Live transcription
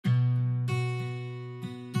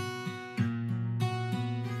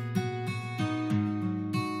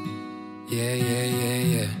yeah, yeah, yeah,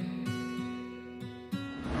 yeah.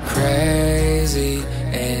 Crazy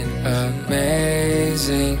and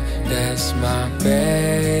amazing, that's my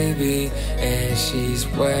baby, and she's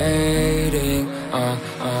waiting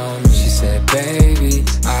on me. She said, baby,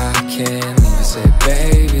 I can't leave. I said,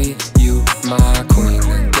 baby, you my queen.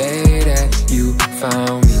 The day that you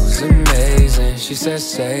found me was amazing. She said,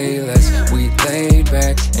 say less. We laid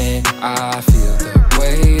back and I feel the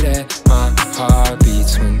way that my heart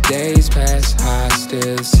beats. When days pass, I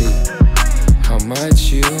still see how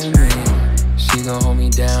much you mean. She gon' hold me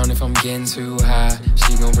down if I'm getting too high.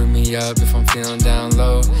 She gon' bring me up if I'm feeling down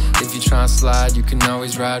low. If you tryna slide, you can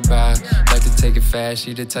always ride by. Like to take it fast,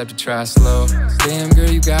 she the type to try slow. Damn girl,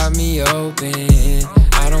 you got me open.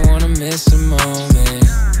 I don't wanna miss a moment.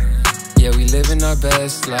 Yeah, we living our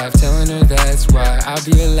best life, telling her that's why I'll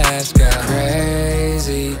be her last guy.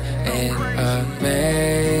 Crazy and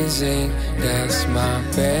amazing, that's my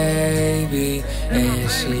baby, and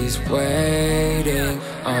she's waiting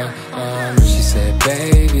on me. She said,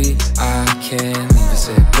 baby, I can't leave. I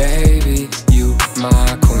said, baby, you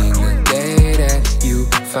my queen. The day that you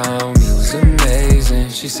found me was amazing.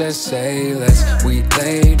 She said, say less. We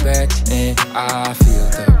laid back and I feel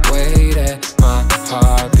the way that my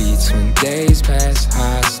heart beats. When days pass,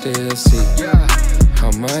 I still see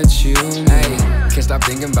how much you mean. Hey, can't stop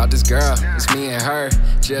thinking about this girl. It's me and her,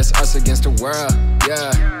 just us against the world.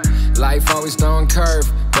 Yeah, life always throwing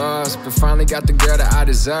curveballs, but finally got the girl that I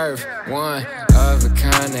deserve. One of a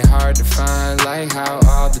kind, they hard to find. Like how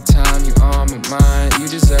all the time you on my mind. You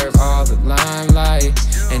deserve all the limelight,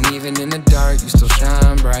 and even in the dark you still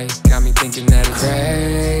shine bright. Got me thinking that it's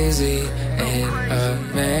crazy and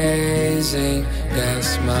amazing,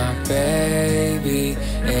 that's my baby,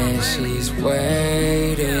 and she's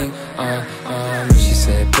waiting on me. She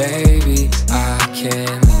said, baby, I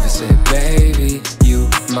can't leave. I said, baby, you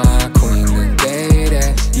my queen. The day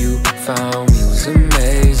that you found me was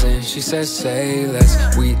amazing. She said, say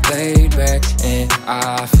less. We laid back and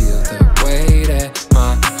I feel the way that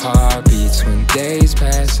my heart beats. When days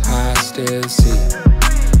pass, I still see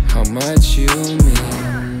how much you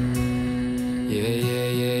mean. Yeah, yeah,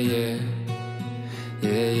 yeah, yeah.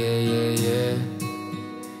 Yeah, yeah, yeah, yeah.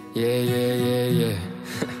 Yeah, yeah, yeah, yeah.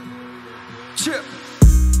 Chip.